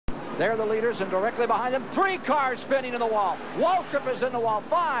They're the leaders, and directly behind them, 3 cars spinning in the wall. Waltrip is in the wall.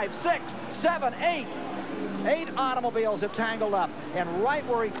 5, 6, 7, 8. 8 automobiles have tangled up. And right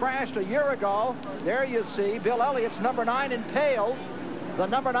where he crashed a year ago, there you see Bill Elliott's number 9 impaled. The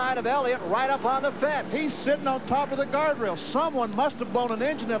number 9 of Elliott right up on the fence. He's sitting on top of the guardrail. Someone must have blown an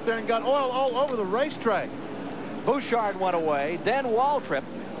engine up there and got oil all over the racetrack. Bouchard went away, then Waltrip,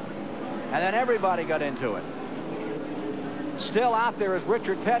 and then everybody got into it. Still out there is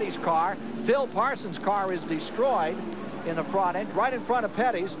Richard Petty's car. Phil Parsons' car is destroyed in the front end, right in front of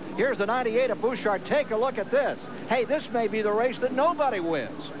Petty's. Here's the 98 of Bouchard. Take a look at this. Hey, this may be the race that nobody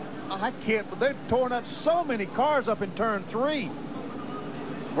wins. I can't, but they've torn up so many cars up in turn 3.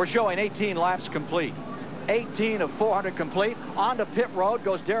 We're showing 18 laps complete. 18 of 400 complete. On to pit road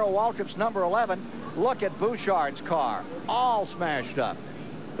goes Darrell Waltrip's number 11. Look at Bouchard's car, all smashed up.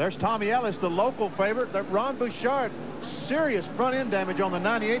 There's Tommy Ellis, the local favorite. That Ron Bouchard, serious front end damage on the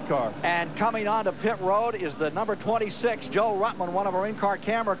 98 car. And coming on to pit road is the number 26, Joe Ruttman, one of our in-car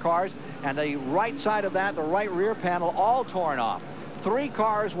camera cars. And the right side of that, the right rear panel, all torn off. 3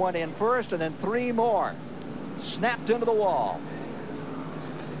 cars went in first, and then 3 more snapped into the wall.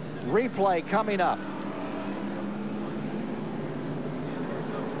 Replay coming up.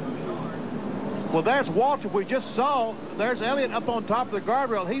 Well, there's Waltrip we just saw. There's Elliott up on top of the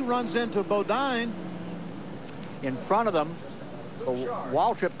guardrail. He runs into Bodine. In front of them, the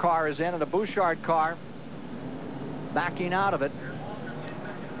Waltrip car is in, and a Bouchard car backing out of it.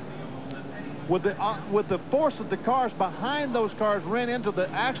 With the force that the cars behind those cars ran into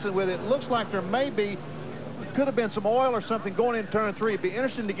the accident with, it looks like there could have been some oil or something going in turn 3. It'd be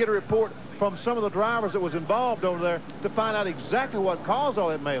interesting to get a report from some of the drivers that was involved over there to find out exactly what caused all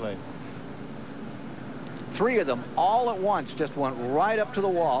that melee. 3 of them all at once just went right up to the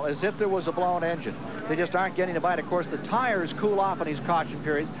wall as if there was a blown engine. They just aren't getting a bite. Of course, the tires cool off in these caution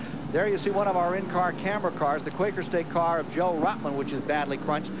periods. There you see one of our in-car camera cars, the Quaker State car of Joe Ruttman, which is badly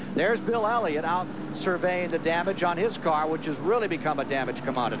crunched. There's Bill Elliott out surveying the damage on his car, which has really become a damaged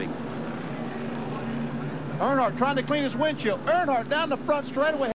commodity. Earnhardt trying to clean his windshield. Earnhardt down the front straightaway.